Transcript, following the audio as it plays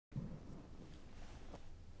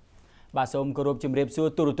បាទសូមគោរពជំរាបសួរ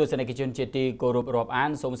ទូរទស្សនិកជនជាទីគោរពរាប់អា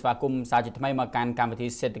នសូមស្វាគមន៍សាជាថ្មីមកកាន់កម្មវិធី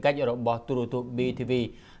សេដ្ឋកិច្ចរបស់ទូរទស្សន៍ BTV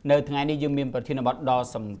នៅថ្ងៃនេះយើងមានប្រធានបទដ៏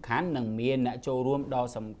សំខាន់និងមានអ្នកចូលរួមដ៏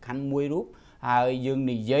សំខាន់មួយរូបហើយយើង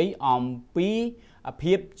និយាយអំពី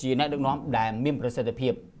ភាពជាអ្នកដឹកនាំដែលមានប្រសិទ្ធ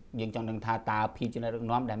ភាពយើងចង់ដឹងថាតើភាពជាអ្នកដឹក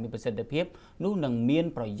នាំដែលមានប្រសិទ្ធភាពនោះនឹងមាន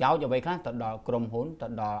ប្រយោជន៍អ្វីខ្លះទៅដល់ក្រុមហ៊ុនទៅ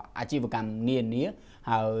ដល់អាជីវកម្មនានា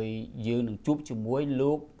ហើយយើងនឹងជួបជាមួយ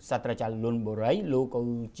លោកសាស្ត្រាចារ្យលុនបូរីលោកគឺ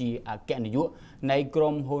ជាអគ្គនាយកនៃក្រុ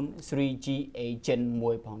មហ៊ុន 3G Agent មួ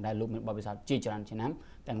យផងដែរលោកមានបទពិសោធន៍ជាច្រើនឆ្នាំ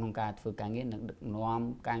ទាំងក្នុងការធ្វើការងារនិងដឹកនាំ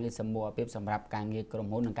ការងារសមូហភាពសម្រាប់ការងារក្រុម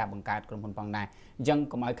ហ៊ុននិងការបង្កើតក្រុមហ៊ុនផងដែរអញ្ចឹង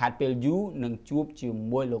កុំឲ្យខាតពេលយូរនឹងជួបជា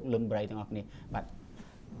មួយលោកលុនបូរីទាំងអស់គ្នាបាទ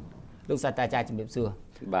លោកសាស្ត្រាចារ្យជំរាបសួរ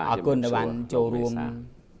អរគុណដែលបានចូលរួម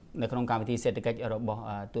នៅក្នុងកម្មវិធីសេដ្ឋកិច្ចរបស់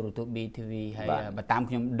ទូរទស្សន៍ BTV ហើយបើតាម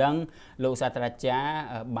ខ្ញុំដឹងលោកសាស្ត្រាចារ្យ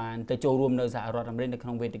បានទៅចូលរួមនៅសហរដ្ឋអាមេរិកនៅក្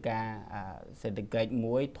នុងវេទិកាសេដ្ឋកិច្ច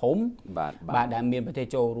មួយធំបាទដែលមានប្រទេស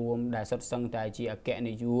ចូលរួមដែលសុទ្ធសឹងតែជាអគ្គ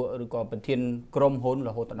នាយកឬក៏ប្រធានក្រុមហ៊ុនរ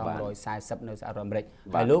ហូតដល់140នៅសហរដ្ឋអាមេរិក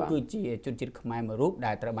ហើយលោកគឺជាជនជាតិខ្មែរមួយរូប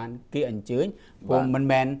ដែលត្រូវបានគេអញ្ជើញព្រោះមិន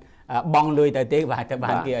មែនបងលុយទៅទេបាទតែ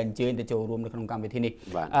បានគេអញ្ជើញទៅចូលរួមនៅក្នុងកម្មវិធីនេះ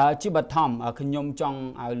ជាបឋមខ្ញុំចង់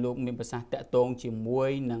ឲ្យលោកមានប្រសាសន៍តាក់ទងជាមួយ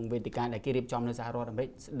នឹងវេទិកាដែលគេរៀបចំនៅសហរដ្ឋអាមេរិក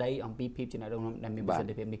ស្ដីអំពីភាពជាអ្នកដឹកនាំដែលមានប្រសិទ្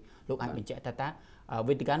ធភាពនេះលោកអាចបញ្ជាក់តើ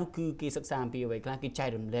វេទិកានោះគឺគេសិក្សាអំពីអ្វីខ្លះគេចែក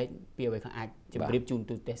រំលែកពីអ្វីខ្លះអាចជម្រាបជូន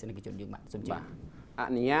ទូទស្សនិកជនយើងបាទសូមជម្រាបអ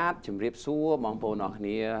នុញ្ញាតជម្រាបសួរបងប្អូនអរគ្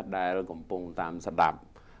នាដែលកំពុងតាមស្ដាប់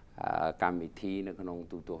កម្មវិធីនៅក្នុង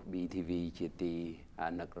ទូទស្សន៍ BTV ជាទី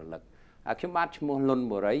នឹករលឹកខ្ញុំបាទឈ្មោះលុន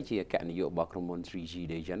បូរីជាអគ្គនាយករបស់ក្រុមហ៊ុន 3G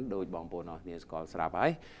Agent ដោយបងប្អូនអរគ្នាស្គាល់ស្រាប់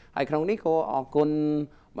ហើយក្នុងនេះក៏អរគុណ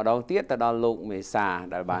ម្ដងទៀតទៅដល់លោកមេសា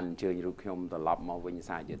ដែលបានអញ្ជើញរូបខ្ញុំត្រឡប់មកវិញ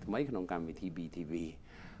សាជាថ្មីក្នុងកម្មវិធី BTV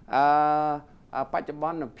បច្ចុប្ប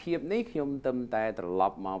ន្នភាពនេះខ្ញុំទឹមតែត្រឡ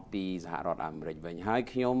ប់មកពីសហរដ្ឋអាមេរិកវិញហើយ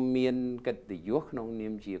ខ្ញុំមានកិត្តិយសក្នុងនា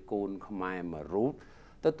មជាកូនខ្មែរមួយរូប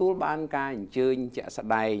ទទួលបានការអញ្ជើញជាក់ស្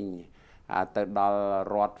ដែងទៅដល់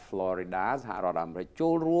រដ្ឋ Florida សហរដ្ឋអាមេរិកចូ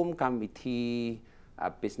លរួមកម្មវិធី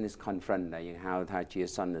Business Conference ដែលយើងហៅថាជា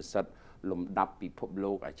សន្និសីទលំដាប់ពិភព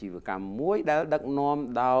លោកអាជីវកម្មមួយដែលដឹកនាំ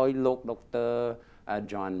ដោយលោកដុកទ័រ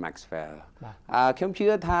John Maxwell ខ្ញុំជឿ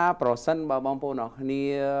ថាប្រសិនបើបងប្អូនអរគ្នា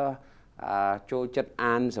ចូលចិត្ត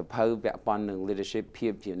អានសភៅពាក់ព័ន្ធនឹង leadership ភា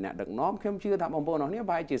ពជាអ្នកដឹកនាំខ្ញុំជឿថាបងប្អូនអរគ្នា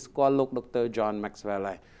ប្រហែលជាស្គាល់លោកដុកទ័រ John Maxwell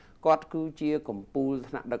ហើយគាត់គឺជាកំពូល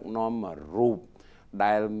ថ្នាក់ដឹកនាំមួយរូប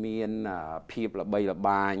ដែលមានភាពល្បីល្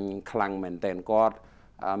បាញខ្លាំងមែនទែនគាត់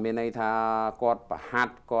មានន័យថាគាត់ប្រហា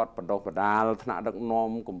ត់គាត់បណ្ដុះបណ្ដាលថ្នាក់ដឹកនាំ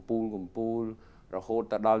កំពូលរហូត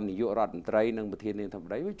ទៅដល់នាយករដ្ឋមន្ត្រីនិងប្រធានាធិប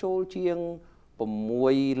តីវាចូលជាង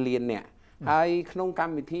6លាននាក់ហើយក្នុងក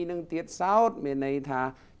ម្មវិធីនឹងទៀតសោតមានន័យថា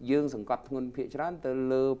យើងសង្កត់ធ្ងន់ភាគច្រើនទៅ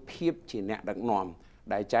លើភាពជាអ្នកដឹកនាំ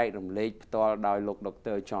ដែលចែករំលែកផ្ទាល់ដោយលោកដុក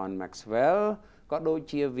ទ័រ John Maxwellក៏ដូច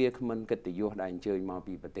ជាវាគ្មិនកិត្តិយសដែលអញ្ជើញមក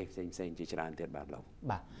ពីប្រទេសផ្សេងៗជាច្រើនទៀតបាទលោក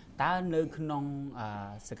បាទតើនៅក្នុង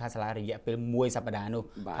សិក្ខាសាលារយៈពេល1សប្តាហ៍នោះ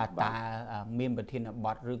ថាតើមានប្រធានប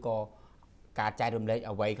ទឬក៏ការចែករំលែក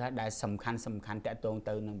អ្វីខ្លះដែលសំខាន់តាក់ទង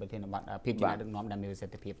ទៅនឹងប្រធានបទភាពជាអ្នកដឹកនាំដែលមានប្រសិ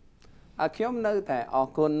ទ្ធភាពខ្ញុំនៅតែអរ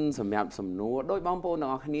គុណសម្រាប់សំណួរដោយបងប្អូនទាំ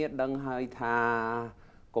ងអស់គ្នាដឹងហើយថា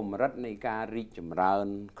កម្រិតនៃការរីកចម្រើន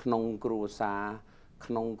ក្នុងគ្រួសារ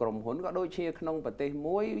ក្នុងក្រុមហ៊ុនក៏ដូចជាក្នុងប្រទេស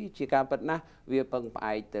មួយជាការពិតណាស់វាពឹងផ្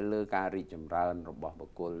អែកទៅលើការរីកចម្រើនរបស់បុ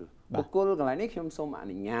គ្គលកន្លែងនេះខ្ញុំសូមអ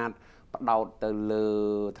នុញ្ញាតផ្ដោតទៅលើ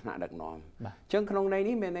ថ្នាក់ដឹកនាំអញ្ចឹងក្នុងន័យ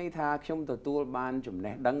នេះមានន័យថាខ្ញុំទទួលបានចំ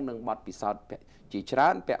ណេះដឹងនិងបទពិសោធន៍ជាច្រើ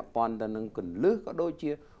នពាក់ព័ន្ធទៅនឹងគន្លឹះក៏ដូច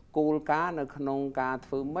ជាគោលការណ៍នៅក្នុងការ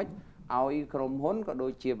ធ្វើម៉េចឲ្យក្រុមហ៊ុនក៏ដូ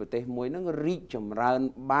ចជាប្រទេសមួយនឹងរីកចម្រើន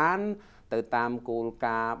បានទៅតាមគោល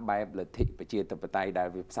ការណ៍បែបលទ្ធិប្រជាធិបតេយ្យដែល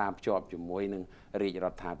វាផ្សារភ្ជាប់ជាមួយនឹងរាជរ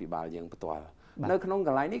ដ្ឋាភិបាលយើងផ្ទាល់នៅក្នុងក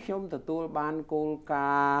ន្លែងនេះខ្ញុំទទួលបានគោលកា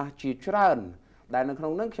រណ៍ជាច្រើនដែលនៅក្នុ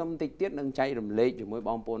ងនោះខ្ញុំតិចទៀតនឹងចែករំលែកជាមួយប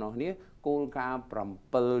ងប្អូនអរគ្នាគោលការណ៍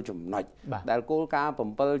7ចំណុចដែលគោលការណ៍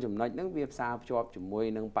7ចំណុចហ្នឹងវាផ្សារភ្ជាប់ជាមួយ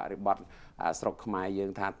នឹងបរិបទស្រុកខ្មែរយើ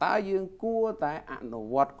ងថាតើយើងគួរតែអនុ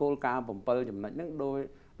វត្តគោលការណ៍7ចំណុចហ្នឹង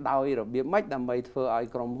ដោយរបៀបម៉េចដើម្បីធ្វើឲ្យ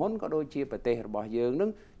ក្រុមហ៊ុនក៏ដូចជាប្រទេសរបស់យើងនឹ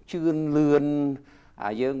ងជឿនលឿន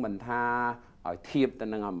យើងមិនថាឲ្យធៀបទៅ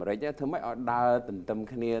នឹងអាមេរិកធ្វើម៉េចឲ្យដើរទន្ទឹម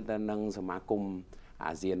គ្នាទៅនឹងសមាគម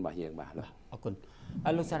អាស៊ានរបស់យើងបាទអរគុណ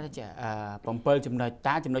លោកសាស្ត្រាចារ្យ7ចំណុច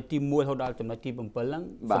តាចំណុចទី1រហូតដល់ចំណុចទី7ហ្នឹង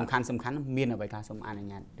សំខាន់មានអ្វីខ្លះសូមអនុ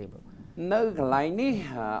ញ្ញាតរៀបរាប់នៅកន្លែងនេះ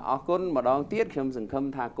អរគុណម្ដងទៀតខ្ញុំសង្ឃឹម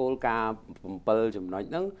ថាគោលការណ៍7ចំណុច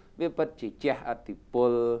ហ្នឹងវាពិតជាជះឥទ្ធិព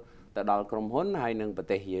លទៅដល់ក្រុមហ៊ុនហើយនិងប្រ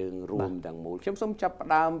ទេសយើងរួមទាំងមូលខ្ញុំសូមចាប់ផ្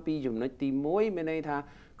ដើមពីចំណុចទី1មានន័យថា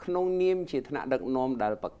ក្នុងនាមជាថ្នាក់ដឹកនាំដែ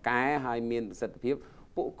លប្រកែហើយមានប្រសិទ្ធភាព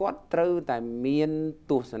ពួកគាត់ត្រូវតែមាន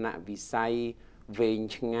ទស្សនវិស័យ វែង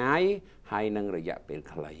ឆ្ងាយហើយនឹងរយៈពេល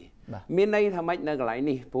ខ្លីមានន័យថាម៉េចនៅកន្លែង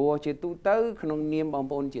នេះព្រោះជាទូទៅក្នុងនាមបង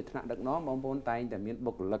ប្អូនជាថ្នាក់ដឹកនាំបងប្អូនតែងតែមាន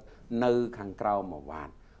បុគ្គលិកនៅខាងក្រៅមកវត្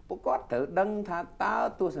តពួកគាត់ត្រូវដឹងថាតើ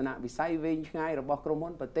ទស្សនវិស័យវែងឆ្ងាយរបស់ក្រុមហ៊ុ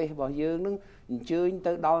នប្រទេសរបស់យើងនឹងអញ្ជើញ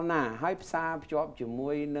ទៅដល់ណាហើយផ្សារភ្ជាប់ជាមួ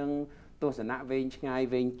យនឹងទស្សនៈវែងឆ្ងាយ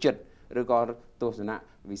វែងចិត្តឬក៏ទស្សនៈ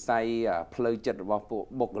វិស័យផ្លូវចិត្តរបស់ពួក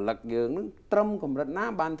បុគ្គលិកយើងនឹងត្រឹមកម្រិតណា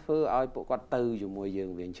បានធ្វើឲ្យពួកគាត់ទៅជាមួយយើង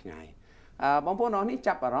វែងឆ្ងាយបងប្អូនអរនេះ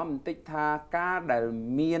ចាប់អារម្មណ៍បន្តិចថាការដែល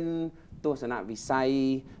មានទស្សនវិស័យ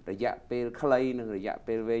រយៈពេលខ្លីនិងរយៈ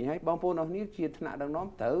ពេលវែងហើយបងប្អូនអរនេះជាថ្នាក់ដឹកនាំ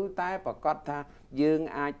ត្រូវតែប្រកាសថាយើង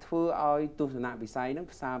អាចធ្វើឲ្យទស្សនវិស័យនឹង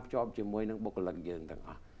ផ្សារភ្ជាប់ជាមួយនឹងបុគ្គលិកយើងទាំងអ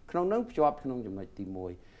ស់ក្នុងនោះភ្ជាប់ក្នុងចំណុចទី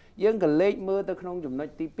1យើងក៏លេខមើលទៅក្នុងចំណុច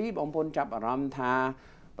ទី2បងប្អូនចាប់អារម្មណ៍ថា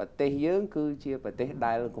ប្រទេសយើងគឺជាប្រទេស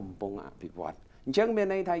ដែលកំពុងអភិវឌ្ឍអញ្ចឹងមាន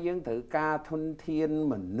ន័យថាយើងត្រូវការធនធាន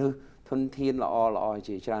មនុស្សធនធានល្អ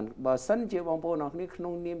ជាច្រើនបើសិនជាបងប្អូនអរគ្នាក្នុ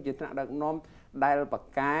ងនាមជាថ្នាក់ដឹកនាំដែលបក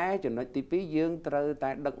កែចំណុចទី2យើងត្រូវតែ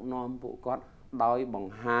ដឹកនាំពួកគាត់ដោយប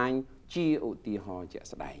ង្ហាញជាឧទាហរណ៍ជាក់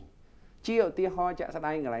ស្ដែងជាឧទាហរណ៍ជាក់ស្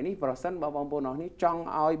ដែងកន្លែងនេះប្រសិនបើបងប្អូនអរគ្នាចង់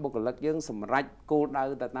ឲ្យបុគ្គលិកយើងសម្រេចគោលដៅ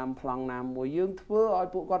ទៅតាមប្លង់ណាមួយយើងធ្វើឲ្យ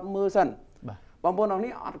ពួកគាត់មើលសិនបងប្អូនអរគ្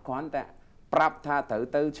នាអត់គ្រាន់តែប្រាប់ថាត្រូវ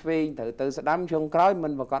ទៅឆ្វេងត្រូវទៅស្ដាំចុងក្រោយមិ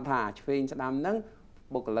នប្រកាសថាឆ្វេងស្ដាំហ្នឹង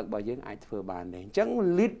បុគ្គលិករបស់យើងអាចធ្វើបានទេអញ្ចឹង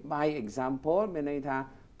lead by example មានន័យថា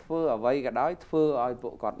ធ្វើអ្វីក៏ដោយធ្វើឲ្យពួ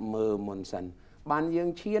កគាត់មើលមុនសិនបានយើង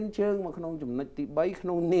ឈានជើងមកក្នុងចំណុចទី3ក្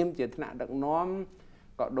នុងនាមជាថ្នាក់ដឹកនាំ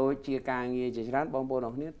ក៏ដូចជាការងារជាច្រើនបងប្អូនអ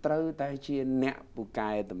រគ្នាត្រូវតែជាអ្នកពូ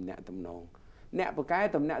កែតំណាក់តំណងអ្នកពូកែ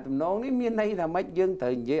តំណាក់តំណងនេះមានន័យថាម៉េចយើងត្រូ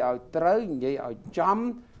វនិយាយឲ្យត្រូវនិយាយឲ្យចំ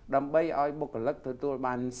ដើម្បីឲ្យបុគ្គលិកទទួល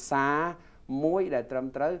បានសារមួយដែលត្រឹម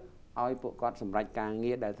ត្រូវឲ្យពួកគាត់សម្រេចការ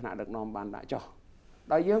ងារដែលថ្នាក់ដឹកនាំបានដាក់ចុះ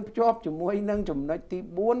ដោយយើងភ្ជាប់ជាមួយនឹងចំណុចទី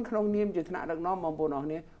4ក្នុងនាមជាថ្នាក់ដឹកនាំបងប្អូនអរ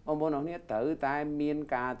គ្នាត្រូវតែមាន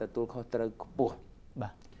ការទទួលខុសត្រូវខ្ពស់បា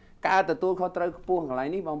ទការទទួលខុសត្រូវខ្ពស់កន្លែង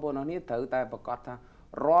នេះបងប្អូនអរគ្នាត្រូវតែប្រកាសថា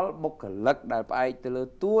រាល់បុគ្គលិកដែលផ្អែកទៅលើ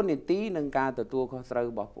តួនាទីនិងការទទួលខុសត្រូវ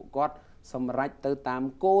របស់ពួកគាត់សម្រេចទៅតាម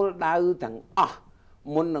គោលដៅទាំងអស់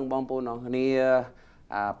មុននឹងបងប្អូនអរគ្នា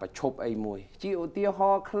ប្រឈប់អីមួយជាឧទាហ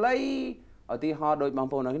រណ៍ខ្លីឧទាហរណ៍ដោយបង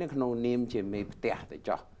ប្អូនអរគ្នាក្នុងនាមជាមេផ្ទះទៅ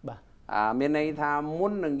ចុះបាទមានន័យថាមុ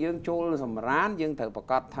ននឹងយើងចូលសម្រានយើងត្រូវប្រ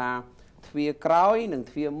កាសថាទ្វារក្រោយនិង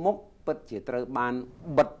ទ្វារមុខពិតជាត្រូវបាន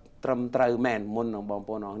បិទត្រឹមត្រូវមែនមុននឹងបង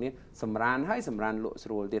ប្អូនអរគ្នាសម្រានហើយសម្រានលក់ស្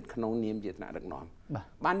រួលទៀតក្នុងនាមជាថ្នាក់ដឹកនាំ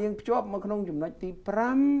បានយើងភ្ជាប់មកក្នុងចំណុចទី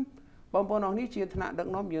5បងប្អូនអរគ្នាជាថ្នាក់ដឹក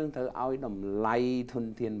នាំយើងត្រូវឲ្យតម្លៃធន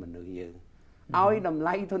ធានមនុស្សយើងឲ្យតម្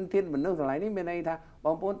លៃធនធានមនុស្សកន្លែងនេះមានន័យថាប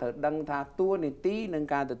ងប្អូនត្រូវដឹងថាតួនាទីនិង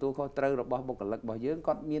ការទទួលខុសត្រូវរបស់បុគ្គលិករបស់យើង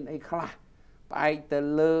គាត់មានអីខ្លះផ្អែកទៅ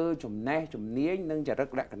លើចំណេះជំនាញនិងចរិត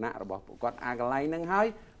លក្ខណៈរបស់ពួកគាត់កន្លែងហ្នឹងហើយ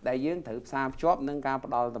ដែលយើងត្រូវផ្សារភ្ជាប់នឹងការ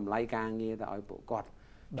ផ្ដល់តម្លៃការងារទៅឲ្យពួកគាត់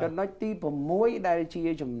ចំណុចទី6ដែលជា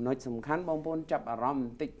ចំណុចសំខាន់បងប្អូនចាប់អារម្មណ៍ប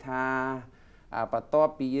ន្តិចថាបន្ទា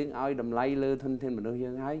ប់ពីយើងឲ្យតម្លៃលើធនធានមនុស្សយើ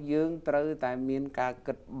ងហើយយើងត្រូវតែមានការ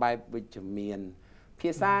គិតបែបវិជ្ជមាន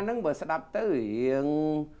ភាសាហ្នឹងបើស្ដាប់ទៅ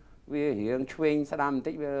វារៀងឆ្វេងស្ដាំបន្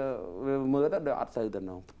តិចវាមើលទៅដូចអត់សូវទៅ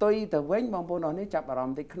នោះផ្ទុយទៅវិញបងប្អូនអរនេះចាប់អារម្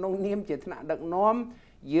មណ៍បន្តិចក្នុងនាមជាថ្នាក់ដឹកនាំ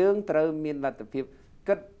យើងត្រូវមានលទ្ធភាព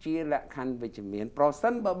គិតជាលក្ខខណ្ឌវិជ្ជមានប្រសិ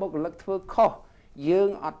នបើបុគ្គលិកធ្វើខុសយើង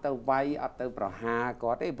អត់ទៅវាយអត់ទៅប្រហារ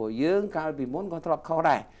គាត់ទេព្រោះយើងកាលពីមុនក៏ធ្លាប់ខុស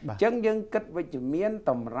ដែរអញ្ចឹងយើងគិតវិជ្ជមាន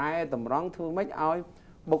តម្រែតម្រង់ធ្វើម៉េចឲ្យ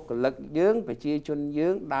បុគ្គលិកយើងប្រជាជនយើ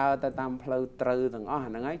ងដើរទៅតាមផ្លូវត្រូវទាំងអស់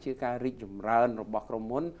ហ្នឹងហើយជាការរីកចម្រើនរបស់ក្រុម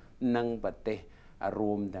ហ៊ុននិងប្រទេស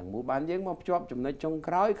រួមទាំងមូលបានយើងមកភ្ជាប់ចំណុចចុង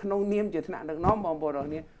ក្រោយក្នុងនាមជាថ្នាក់ដឹកនាំបងប្អូនរបស់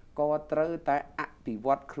គ្នាក៏ត្រូវតែអភិវ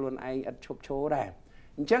ឌ្ឍខ្លួនឯងឥតឈប់ឈរដែរ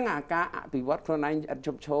អញ្ចឹងការអភិវឌ្ឍខ្លួនឯងឥតឈ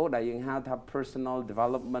ប់ឈរដែលយើងហៅថា personal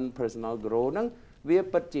development personal growth ហ្នឹងវា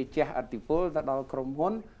ពិតជាជះឥទ្ធិពលទៅដល់ក្រុមហ៊ុ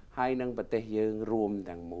នហើយនិងប្រទេសយើងរួម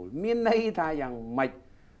ទាំងមូលមានន័យថាយ៉ាងម៉េច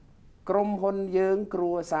ក្រុមហ៊ុនយើងគ្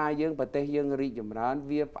រួសារយើងប្រទេសយើងរីកចម្រើន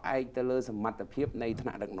វាផ្អែកទៅលើសមត្ថភាពនៃថ្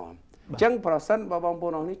នាក់ដឹកនាំអញ្ចឹងប្រសិនបើបងប្អូ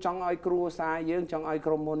នអរនេះចង់ឲ្យគ្រួសារយើងចង់ឲ្យ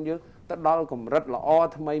ក្រុមហ៊ុនយើងទៅដល់កម្រិតល្អ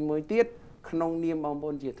ថ្មីមួយទៀតក្នុងនាមបងប្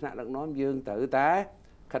អូនជាថ្នាក់ដឹកនាំយើងត្រូវតែ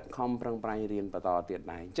ខិតខំប្រឹងប្រែងរៀនបន្តទៀត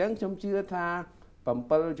ដែរអញ្ចឹងខ្ញុំជឿថា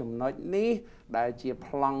7ចំណុចនេះដែលជា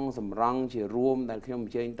ប្លង់សម្រង់ជារួមដែលខ្ញុំអ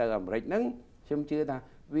ញ្ជើញទៅអាមេរិកហ្នឹងខ្ញុំជឿថា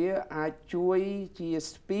វាអាចជួយជា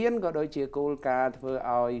ស្ពានក៏ដូចជាគោលការណ៍ធ្វើ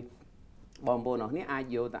ឲ្យបងប្អូនអរនេះអាច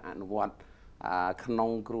យកទៅអនុវត្តក្នុ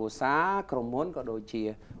ងគ្រួសារក្រុមហ៊ុនក៏ដូចជា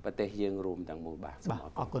ប្រទេសយើងរួមទាំងមូលបាទ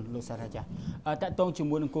អរគុណលោកសាស្ត្រាចារ្យតកតងជា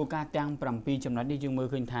មួយនឹងគោលការណ៍ទាំង7ចំណុចនេះយើងមើល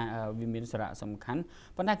ឃើញថាវាមានសារៈសំខាន់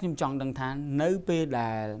ប៉ុន្តែខ្ញុំចង់ដឹងថានៅពេល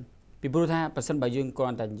ដែលពីព្រោះថាប្រសិនបើយើងគ្រា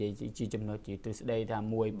ន់តែនិយាយជាចំណុចជាទ្រឹស្ដីថា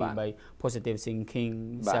1 2 3 positive thinking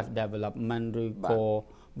self development ឬក៏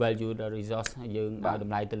value the resource យើងឲ្យត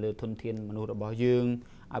ម្លៃទៅលើធនធានមនុស្សរបស់យើង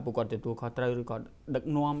ឲ្យពួកគាត់ទទួលខុសត្រូវឬក៏ដឹក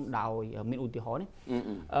នាំដោយមានឧទាហរណ៍នេះ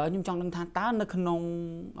ខ្ញុំចង់ដឹងថាតើនៅក្នុង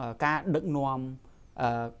ការដឹកនាំ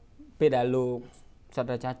ពេលដែលលោកសាស្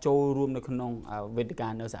ត្រាចារ្យចូលរួមនៅក្នុងវេទិកា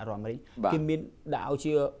នៅសហរដ្ឋអាមេរិកគេមានដាក់ឲ្យ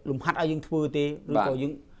ជាលំហាត់ឲ្យយើងធ្វើទេឬក៏យើ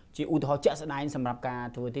ងជាឧទាហរណ៍ជាក់ស្ដែងសម្រាប់ការ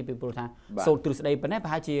ធ្វើទេពីព្រោះថាសូត្រទ្រឹស្ដីប៉ុណ្ណេះប្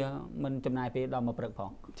រហែលជាមិនចំណាយពេលដល់មកព្រឹកផង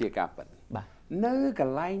ជាការពិតបាទនៅក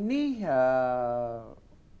ន្លែងនេះ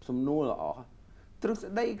សំណួរល្អទ្រឹ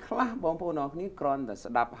ស្ដីខ្លះបងប្អូនអរគ្នាគ្រាន់តែ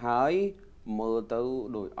ស្ដាប់ហើយមើលទៅ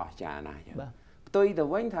ដូចអស្ចារ្យណាស់ចឹងផ្ទុយទៅ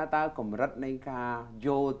វិញថាតើកម្រិតនៃការយ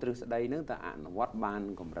ល់ទ្រឹស្ដីនឹងតើអនុវត្តបាន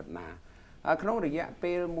កម្រិតណាក្នុងរយៈ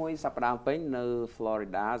ពេលមួយសប្តាហ៍ពេញនៅ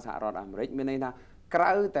Florida សហរដ្ឋអាមេរិកមានន័យថាក្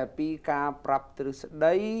រៅតែពីការប្រាប់ទ្រឹស្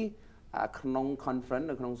ដីក្នុង conference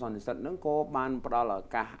នៅក្នុងសន្និសីទនឹងក៏បានផ្ដល់ឱ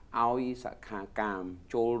កាសឲ្យសិក្ខាកាម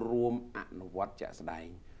ចូលរួមអនុវត្តជាក់ស្ដែង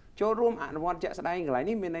ចូលរួមអនុវត្តជាក់ស្ដែងកន្លែង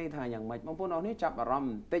នេះមានន័យថាយ៉ាងម៉េចបងប្អូនអរនេះចាប់អារម្ម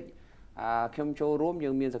ណ៍បន្តិចខ្ញុំចូលរួមយើ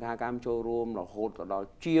ងមានសិក្ខាកាមចូលរួមរហូតដល់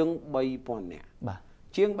ជាង 3000 នាក់បាទ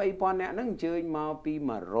ជាង 3000 នាក់ហ្នឹងអញ្ជើញមកពី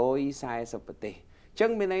140ប្រទេសចឹ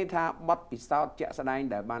ងមានន័យថាបទពិសោធន៍ជាក់ស្ដែង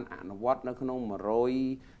ដែលបានអនុវត្តនៅក្នុង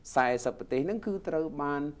140ប្រទេសហ្នឹងគឺត្រូវ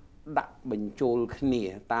បានដាក់បញ្ចូលគ្នា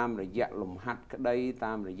តាមរយៈលំហាត់ក្តី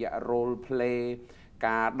តាមរយៈ role play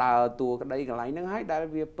ការដើរតួក្តីកន្លែងហ្នឹងហើយដែល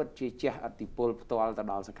វាពិតជាជះឥទ្ធិពលផ្ទាល់ទៅ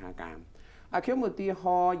ដល់សិក្ខាកាមខ្ញុំឧទាហ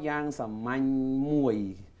រណ៍យ៉ាងសាមញ្ញមួយ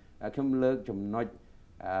ខ្ញុំលើកចំណុច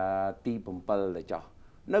ទី7ទៅចុះ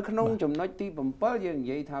នៅក្នុងចំណុចទី7យើងនិ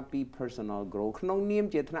យាយថាពី personal growth ក្នុងនាម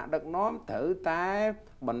ជាថ្នាក់ដឹកនាំត្រូវតែ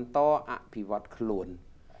បន្តអភិវឌ្ឍខ្លួន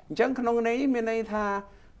អញ្ចឹងក្នុងន័យនេះមានន័យថា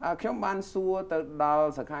ខ្ញុំបានសួរទៅដល់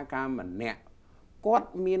សិក្ខាកាមម្នាក់គាត់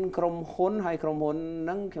មានក្រុមហ៊ុនហើយក្រុមហ៊ុនហ្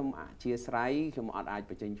នឹងខ្ញុំអធិស្ឋានខ្ញុំអត់អាច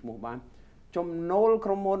បញ្ចេញឈ្មោះបានចំណូល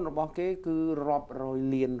ក្រុមហ៊ុនរបស់គេគឺរាប់រយ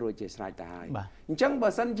លានរួចជាស្រេចទៅហើយអញ្ចឹងបើ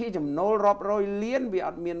សិនជាចំណូលរាប់រយលានវាអ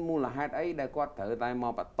ត់មានមូលហេតុអីដែលគាត់ត្រូវតែម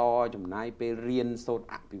កបន្តចំណាយពេលរៀនសូត្រ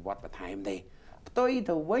អភិវឌ្ឍបន្ថែមទេផ្ទុយ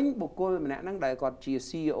ទៅវិញបុគ្គលម្នាក់ហ្នឹងដែលគាត់ជា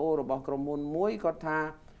CEO របស់ក្រុមហ៊ុនមួយគាត់ថា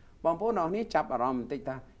បងប្អូនអរនេះចាប់អារម្មណ៍បន្តិច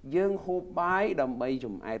ថាយើងហូបបាយដើម្បី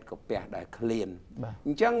ចំអែតកាពះដែលឃ្លានអ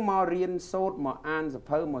ញ្ចឹងមករៀនសូត្រមកអានស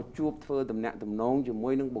ភៅមកជួបធ្វើទំនាក់ទំនងជាមួ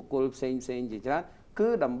យនឹងបុគ្គលផ្សេងជាច្រើនគឺ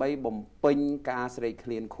ដើម្បីបំពេញការស្រេកឃ្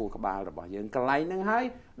លានខួរក្បាលរបស់យើងកន្លែងហ្នឹងហើយ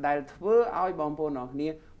ដែលធ្វើឲ្យបងប្អូនអរគ្នា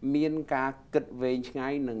មានការគិតវែងឆ្ងា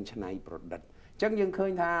យនិងច្នៃប្រឌិតអញ្ចឹងយើងឃើ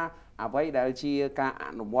ញថាអ្វីដែលជាការអ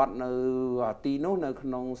នុវត្តនៅទីនោះនៅក្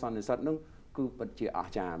នុងសន្និសីទនោះគឺពិតជាអ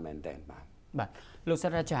ស្ចារ្យមែនទែនបាទលោកសា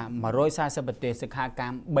ស្ត្រាចារ្យ140ប្រទេសសិក្ខាកា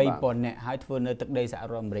ម 3000 នាក់ហើយធ្វើនៅទឹកដីសហ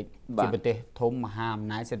រដ្ឋអាមេរិកជាប្រទេសធំមហាអំ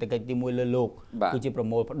ណាចសេដ្ឋកិច្ចទី1លើលោកគឺជាប្រ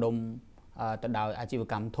មូលផ្ដុំទៅដោយអាជីវ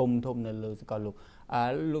កម្មធំនៅលើសកល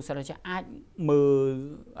លោកសាស្ត្រាចារ្យអាចមើល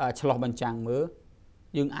ឆ្លោះបញ្ចាំងមើល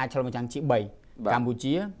យើងអាចឆ្លោះបញ្ចាំងជា3កម្ពុ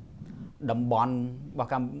ជាតំបន់របស់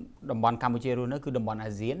តំបន់កម្ពុជារស់នៅគឺតំបន់អា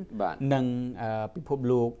ស៊ាននិងពិភព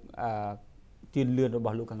លោកជឿនលឿនរប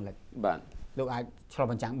ស់លោកខាងលិចបាទលោកអាចឆ្លោះ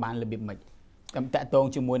បញ្ចាំងបានរបៀបម៉េចតាក់ទង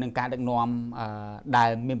ជាមួយនឹងការដឹកនាំដែល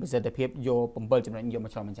មានប្រសិទ្ធភាពយក7ចំណុចយកម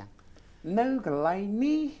កឆ្លោះបញ្ចាំងនៅកន្លែង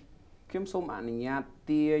នេះខ្ញុំសូមអនុញ្ញាត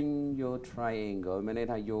ទាញយក triangle មានន័យ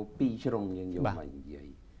ថាយក2ជ្រុងយើងយកមកនិយាយ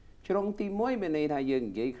ជ្រុងទី1មានន័យថាយើង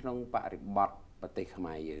និយាយក្នុងបរិបទប្រទេសខ្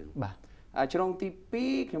មែរយើងបាទជ្រុងទី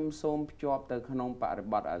2ខ្ញុំសូមភ្ជាប់ទៅក្នុងបរិ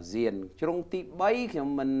បទអាស៊ានជ្រុងទី3ខ្ញុំ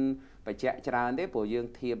មិនបញ្ជាក់ច្រើនទេព្រោះយើង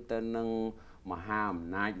ធៀបទៅនឹងមហាអំ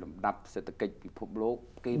ណាចលំដាប់សេដ្ឋកិច្ចពិភពលោក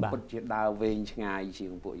គេពិតជាដើរវែងឆ្ងាយជា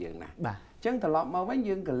ងពួកយើងណាស់បាទអញ្ចឹងត្រឡប់មកវិញ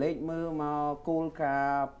យើងក៏លេចមើលមកគោលការ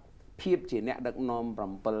ណ៍ភាពជាអ្នកដឹកនាំ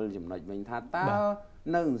7ចំណុចវិញថាតើ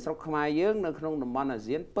នៅស្រុកខ្មែរយើងនៅក្នុងតំបន់អា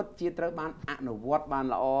ស៊ានពិតជាត្រូវបានអនុវត្តបាន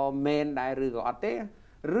ល្អមែនដែរឬក៏អត់ទេ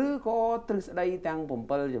ឬក៏ទ្រឹស្ដីទាំង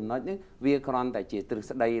7ចំណុចនេះវាគ្រាន់តែជាទ្រឹ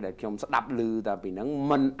ស្ដីដែលខ្ញុំស្ដាប់ឮតែពីហ្នឹង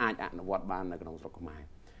มันអាចអនុវត្តបាននៅក្នុងស្រុកខ្មែរ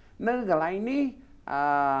នៅកន្លែងនេះ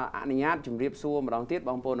អនុញ្ញាតជម្រាបសួរម្ដងទៀត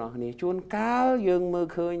បងប្អូនអរគ្នាជួនកាលយើងមើល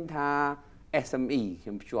ឃើញថា SME ខ្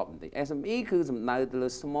ញុំភ្ជាប់បន្តិច SME គឺសំដៅទៅលើ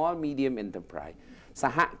Small Medium Enterprise ស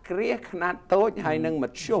ហគ្រាសខ្នាតតូចហើយនិងម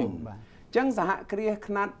ធ្យមអញ្ចឹងសហគ្រាស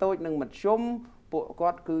ខ្នាតតូចនិងមធ្យមពួកគា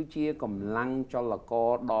ត់គឺជាកម្លាំងចលក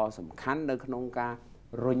រដ៏សំខាន់នៅក្នុងការ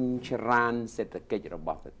រុញច្រានសេដ្ឋកិច្ចរប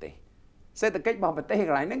ស់ប្រទេសសេដ្ឋកិច្ចរបស់ប្រទេសក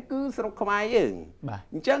ន្លែងហ្នឹងគឺស្រុកខ្មែរយើង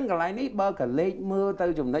អញ្ចឹងកន្លែងនេះបើកលេចមើលទៅ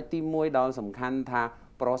ចំណុចទី1ដ៏សំខាន់ថា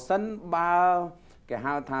ប្រសិនបើគេ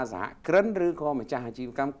ហៅថាសហគ្រិនឬក៏ម្ចាស់អាជីវ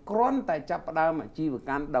កម្មគ្រាន់តែចាប់ផ្ដើមអាជីវ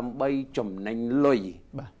កម្មដើម្បីចំណេញលុយ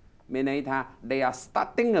បាទមានន័យថា they are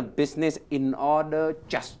starting a business in order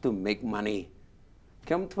just to make money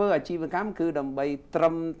ខ្ញុំធ្វើអាជីវកម្មគឺដើម្បីត្រឹ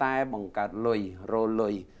មតែបង្កើតលុយរកលុ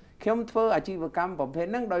យ ខ្ញុំធ្វើអាជីវកម្មប្រភេទ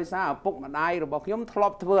ហ្នឹងដោយសារឪពុកម្ដាយរបស់ខ្ញុំធ្លា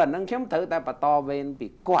ប់ធ្វើអាហ្នឹងខ្ញុំត្រូវតែបន្តវេនពី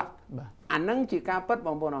គាត់អាហ្នឹងជាការពិតប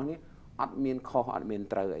ងប្អូនអរគ្នាអត់មានខុសអត់មាន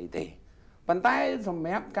ត្រូវអីទេប៉ុន្តែសម្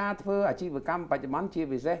រាប់ការធ្វើអាជីវកម្មបច្ចុប្បន្នជា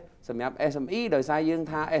ពិសេសសម្រាប់ SME ដោយសារយើង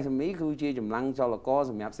ថា SME គឺជាកម្លាំងចលករ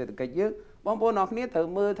សម្រាប់សេដ្ឋកិច្ចយើងបងប្អូនអរគ្នាត្រូវ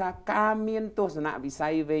មើលថាការមានទស្សនវិស័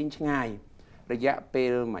យវែងឆ្ងាយរយៈពេ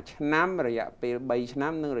ល1ឆ្នាំរយៈពេល3ឆ្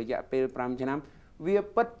នាំនិងរយៈពេល5ឆ្នាំវា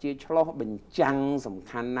ពិតជាឆ្លោះបញ្ចាំងសំ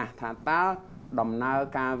ខាន់ណាស់ថាតើដំណើរ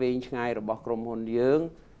ការវែងឆ្ងាយរបស់ក្រុមហ៊ុនយើង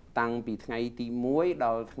តាំងពីថ្ងៃទី1ដ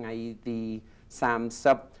ល់ថ្ងៃទី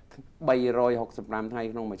30 365ថ្ងៃ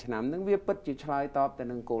ក្នុងមួយឆ្នាំនឹងវាពិតជាឆ្លើយតបទៅ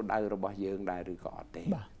នឹងគោលដៅរបស់យើងដែរឬក៏អត់ទេ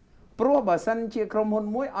ព្រោះបើសិនជាក្រុមហ៊ុន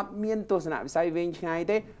មួយអត់មានទស្សនវិស័យវែងឆ្ងាយ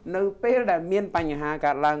ទេនៅពេលដែលមានបញ្ហា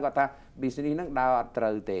កើតឡើងគាត់ថា business ហ្នឹងដើរអត់ត្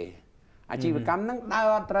រូវទេអាជីវកម្មហ្នឹងដើរ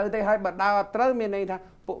អត់ត្រូវទេហើយបើដើរអត់ត្រូវមានន័យថា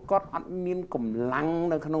ពួកគាត់អត់មានកម្លាំង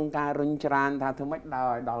នៅក្នុងការរុញច្រានថាធ្វើម៉េចដើរ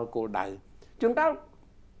ឲ្យដល់គោលដៅជួនកាល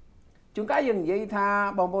យើងនិយាយថា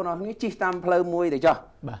បងប្អូនអរគ្នាជិះតាមផ្លូវមួយទៅចុះ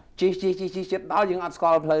ជិះចិត្តដល់យើងអត់ស្គា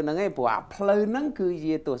ល់ផ្លូវហ្នឹងទេព្រោះអាផ្លូវហ្នឹងគឺ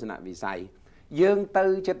ជាទស្សនវិស័យយើងទៅ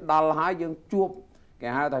ចិត្តដល់ហើយយើងជួបគេ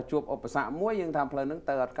ហៅថាជួបឧបសគ្គមួយយើងថាផ្លូវហ្នឹង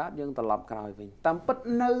ទៅអត់កើតយើងត្រឡប់ក្រោយវិញតាមពិត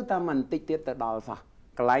នៅតែមិនតិចទៀតទៅដល់សោះ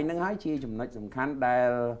កន្លែងហ្នឹងហើយជាចំណុចសំខាន់ដែល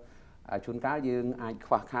ជួនកាលយើងអាច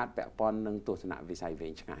ខ្វះខាតពាក់ព័ន្ធនឹងទស្សនវិស័យវែ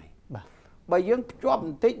ងឆ្ងាយបើយើងភ្ជាប់ប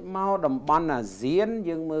ន្តិចមកតំបន់អាស៊ាន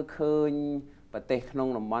យើងមើលឃើញប្រទេសក្នុង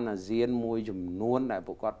តំបន់អាស៊ានមួយចំនួនដែល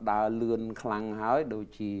ពួកគាត់ដើរលឿនខ្លាំងហើយដូច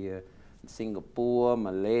ជាសិង្ហបុរី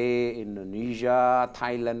ម៉ាឡេឥណ្ឌូនេស៊ីថៃ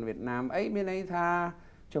ឡែនវៀតណាមអីមានន័យថា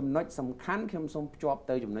ចំណុចសំខាន់ខ្ញុំសូមភ្ជាប់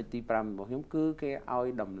ទៅចំណុចទី5របស់ខ្ញុំគឺគេឲ្យ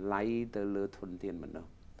តម្លៃទៅលើធនធានមនុស្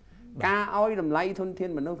សការឲ្យតម្លៃធនធា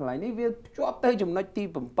នមនុស្សកន្លែងនេះវាភ្ជាប់ទៅចំណុចទី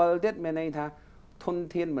7ទៀតមានន័យថាធន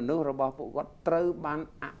ធានមនុស្សរបស់ពួកគាត់ត្រូវបាន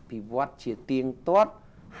អភិវឌ្ឍជាទៀងទាត់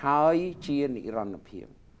ហើយជានិរន្តរភាព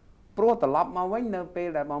ព្រោះត្រឡប់មកវិញនៅពេល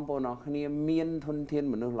ដែលបងប្អូនអរគ្នាមានធនធាន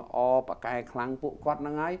មនុស្សល្អប្រកែខ្លាំងពួកគាត់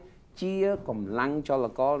នឹងហើយជាកម្លាំងចល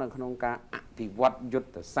ករនៅក្នុងការអភិវឌ្ឍយុ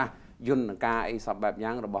ទ្ធសាស្ត្រយន្តការអីសពបែប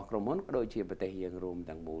យ៉ាងរបស់ក្រុមហ៊ុនក៏ដូចជាប្រទេសយើងរួម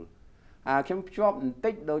ទាំងមូលខ្ញុំភ្ជាប់បន្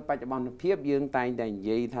តិចដោយបច្ចុប្បន្នភាពយើងតែងតែនិ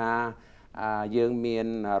យាយថាយើងមាន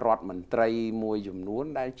រដ្ឋមន្ត្រីមួយចំនួន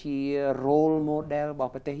ដែលជា role model រប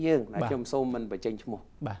ស់ប្រទេសយើងដែលខ្ញុំសូមមិនបញ្ចេញឈ្មោះ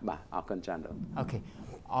បាទអរគុណច្រើនអូខេ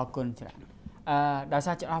អរគុណច្រើនដោយ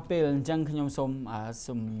សារអស់ពេលអញ្ចឹងខ្ញុំសូម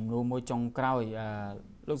សំណួរមួយចុងក្រោយ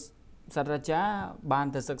លោកសាស្ត្រាចារ្យបាន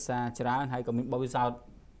ទៅសិក្សាច្រើនហើយក៏មានបទពិសោធន៍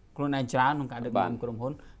ខ្លួនឯងច្រើនក្នុងការដឹកនាំក្រុមហ៊ុ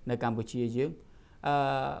ននៅកម្ពុជាយើង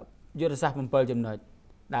យុទ្ធសាស្ត្រ7ចំណុច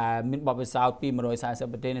ដែលមានបទពិសោធន៍ពី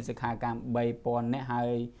140ប្រទេសនៅសិក្ខាកាម 3000 នាក់ហើ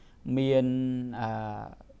យមាន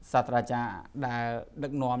សាស្ត្រាចារ្យដែលដឹ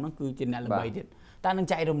កនាំនោះគឺជាអ្នកល្បីទៀតតែនឹង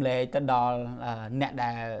ចែករំលែកទៅដល់អ្នក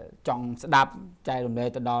ដែលចង់ស្ដាប់ចែករំលែក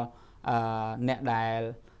ទៅដល់អ្នកដែល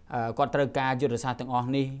គាត់ត្រូវការយុទ្ធសាស្ត្រទាំងអស់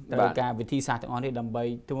នេះត្រូវការវិធីសាស្ត្រទាំងអស់នេះដើម្បី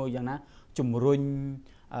ធ្វើយ៉ាងណាជំរុញ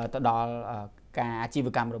ទៅដល់ការអាជីវ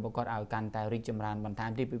កម្មរបស់គាត់ឲ្យកាន់តែរីកចម្រើនបន្ថែម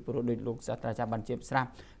ទៀតពីព្រោះដូចលោកសាស្ត្រាចារ្យបានជម្រាប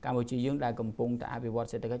កម្ពុជាយើងដែលកំពុងតែអភិវឌ្ឍ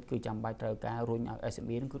សេដ្ឋកិច្ចគឺចាំបាច់ត្រូវការរុញឲ្យ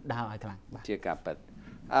SME នឹងគឺដើរឲ្យខ្លាំងបាទជាការពិត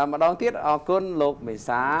ម្ដងទៀតអរគុណលោកមេ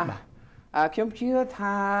សាខ្ញុំជឿ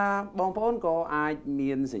ថាបងប្អូនក៏អាច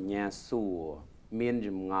មានសញ្ញាសួរមានច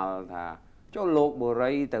ម្ងល់ថាចុះលោកបូ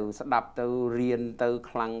រីទៅស្ដាប់ទៅរៀនទៅ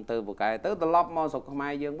ខ្លាំងទៅពូកែទៅត្រឡប់មកស្រុកខ្មែ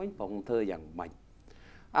រយើងវិញប្រងធ្វើយ៉ាងម៉េច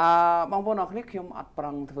បងប្អូនអរគ្នាខ្ញុំអត់ប្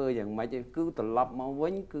រឹងធ្វើយ៉ាងម៉េចទេគឺត្រឡប់មកវិ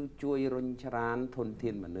ញគឺជួយរុញច្រានធន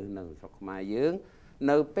ធានមនុស្សនៅស្រុកខ្មែរយើង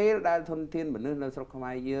នៅពេលដែលធនធានមនុស្សនៅស្រុកខ្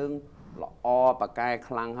មែរយើងល្អប៉ាកែ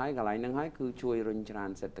ខ្លាំងហើយកន្លែងហ្នឹងហើយគឺជួយរុញច្រាន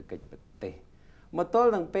សេដ្ឋកិច្ចប្រទេសមកទល់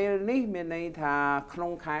នឹងពេលនេះមានន័យថាក្នុ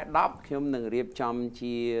ងខែ10ខ្ញុំនឹងរៀបចំ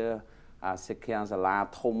ជាសិក្ខាសាលា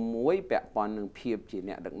ធំមួយពាក់ព័ន្ធនឹងភាពជា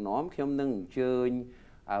អ្នកដឹកនាំខ្ញុំនឹងអញ្ជើញ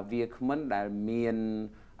វាគ្មិនដែលមាន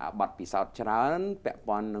បទពិសោធន៍ច្រើនពាក់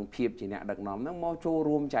ព័ន្ធនឹងភាពជាអ្នកដឹកនាំហ្នឹងមកចូល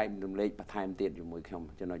រួមចែករំលែកបន្ថែមទៀតជាមួយខ្ញុំ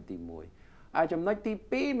ចំណុចទី1ចំណុចទី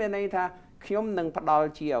2មានន័យថាខ្ញុំនឹងផ្ដល់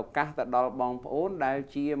ជាឱកាសទៅដល់បងប្អូនដែល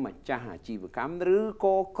ជាម្ចាស់អាជីវកម្មឬ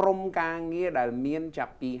ក៏ក្រុមការងារដែលមានចា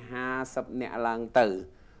ប់ពី50នាក់ឡើងទៅ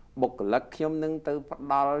បុគ្គលិកខ្ញុំនឹងទៅផ្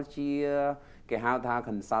ដល់ជាគេហៅថា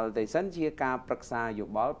consultation ជាការប្រឹក្សាយោ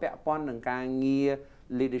បល់ពាក់ព័ន្ធនឹងការងារ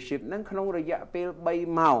leadership នឹងក្នុងរយៈពេល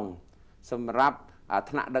3ម៉ោងសម្រាប់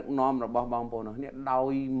ថ្នាក់ដឹកនាំរបស់បងប្អូននេះដោ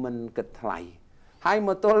យមិនគិតថ្លៃហើយម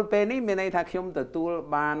កទល់ពេលនេះមានន័យថាខ្ញុំទទួល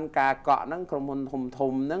បានការកក់ហ្នឹងក្រុមហ៊ុនធំ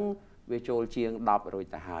ហ្នឹងវាចូលជាង10រួច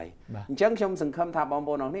ទៅហើយអញ្ចឹងខ្ញុំសង្ឃឹមថាបង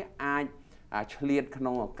ប្អូននេះអាចឆ្លៀតក្នុ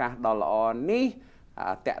ងឱកាសដ៏ល្អនេះ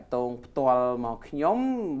តាក់ទងផ្ទាល់មកខ្ញុំ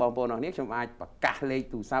បងប្អូននេះខ្ញុំអាចប្រកាសលេខ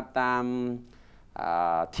ទូរស័ព្ទតាម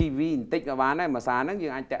TV បន្តិចក៏បានដែរមួយសារហ្នឹងយើ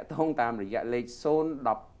ងអាចតាក់ទងតាមរយៈលេខ012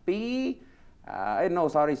 no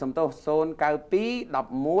sorry សំទោស092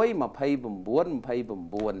 11 29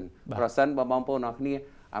 ប្រសិនបើបងប្អូនអរគ្នា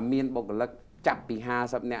មានបុគ្គលិកចាប់ពី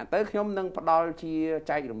50នាក់ទៅខ្ញុំនឹងផ្ដល់ជា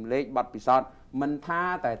ចែករំលែកបទពិសោធន៍មិនថា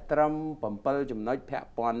តែត្រឹម7ចំណុចពាក់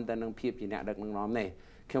ព័ន្ធទៅនឹងភាពជាអ្នកដឹកនាំនេះ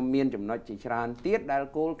ខ្ញុំមានចំណុចជាច្រើនទៀតដែល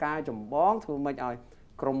គោលការណ៍ចម្បងធ្វើម៉េចឲ្យ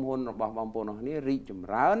ក្រុមហ៊ុនរបស់បងប្អូនអរគ្នារីកចម្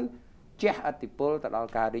រើនជះឥទ្ធិពលទៅដល់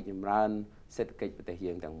ការរីកចម្រើនសេដ្ឋកិច្ចប្រទេស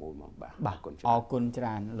យើងទាំងមូលមកបាទអរគុណច្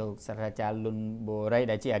រើនលោកសាស្ត្រាចារ្យលុនបូរី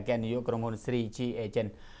ដែលជាអគ្គនាយកក្រុមហ៊ុន 3G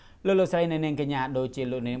Agent លោកស្រីនៅនាងកញ្ញាដូចជា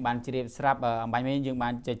លោកនាងបានជ្រាបស្រាប់អំបញ្ញមិញយើងបា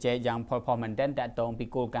នជជែកយ៉ាងផុសមែនទែនតាក់ទងពី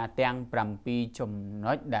គោលការណ៍ទាំង7ចំ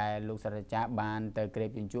ណុចដែលលោកសាស្ត្រាចារ្យបានទៅក្រេប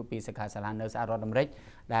ជញ្ជូនពីសិក្ខាសាលានៅសហរដ្ឋអាមេរិក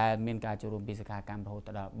ដែលមានការចូលរួមពីសិក្ខាកាមរហូត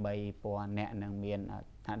ដល់ 3000 នាក់និងមាន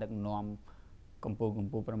ថ្នាក់ដឹកនាំកម្ពុជា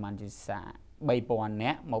ប្រមាណជា3000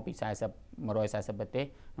 នាក់មកពី140ប្រទេស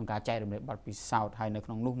ក្នុងការចែករំលែកបទពិសោធន៍ហើយនៅក្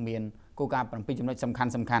នុងនោះមានគោលការណ៍7ចំណុចសំ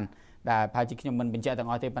ខាន់ដែលប្រហែលជាខ្ញុំមិនបញ្ជាក់ទាំង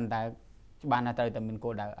អស់ទេប៉ុន្តែច្បាស់ណាស់ត្រូវតែមានគោ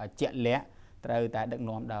លដៅជាក់លាក់ត្រូវតែដឹក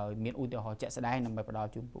នាំដោយមានឧទាហរណ៍ជាក់ស្ដែងដើម្បីផ្ដល់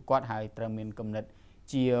ជូនពួកគាត់ហើយត្រូវមានគំនិត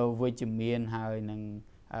ជាវិជ្ជមានហើយនឹង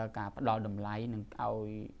ការផ្ដល់តម្លៃនឹងឲ្យ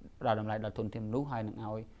ផ្ដល់តម្លៃដល់ទុនធានមនុស្សហើយនឹង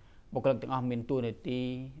ឲ្យបុគ្គលិកទាំងអស់មានតួនាទី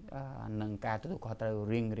នឹងការទទួលខុសត្រូវ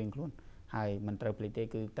រៀងខ្លួនហើយមិនត្រូវភ្លេចទេ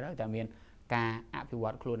គឺត្រូវតែមានការអភិវ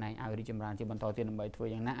ឌ្ឍខ្លួនឯងឲ្យរីកចម្រើនជាបន្តទៀតដើម្បីធ្វើ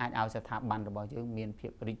យ៉ាងណាអាចឲ្យស្ថាប័នរបស់យើងមានភា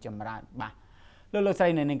ពរីកចម្រើនបាទលោកស្រី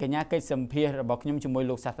នៅនាងកញ្ញាកិច្ចសម្ភាសរបស់ខ្ញុំជាមួយ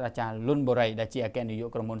លោកសាស្ត្រាចារ្យលុនបូរីដែលជាអគ្គនាយក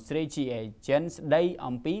ក្រុមហ៊ុន 3G Agent ស្ដី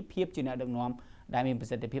អំពីភាពជាអ្នកដឹកនាំដែលមានប្រ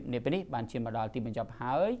សិទ្ធភាពនេះបានឈានមកដល់ទីបញ្ចប់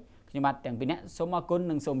ហើយខ្ញុំបាទទាំងពីរនាក់សូមអរគុណ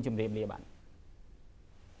និងសូមជម្រាបលាបាទ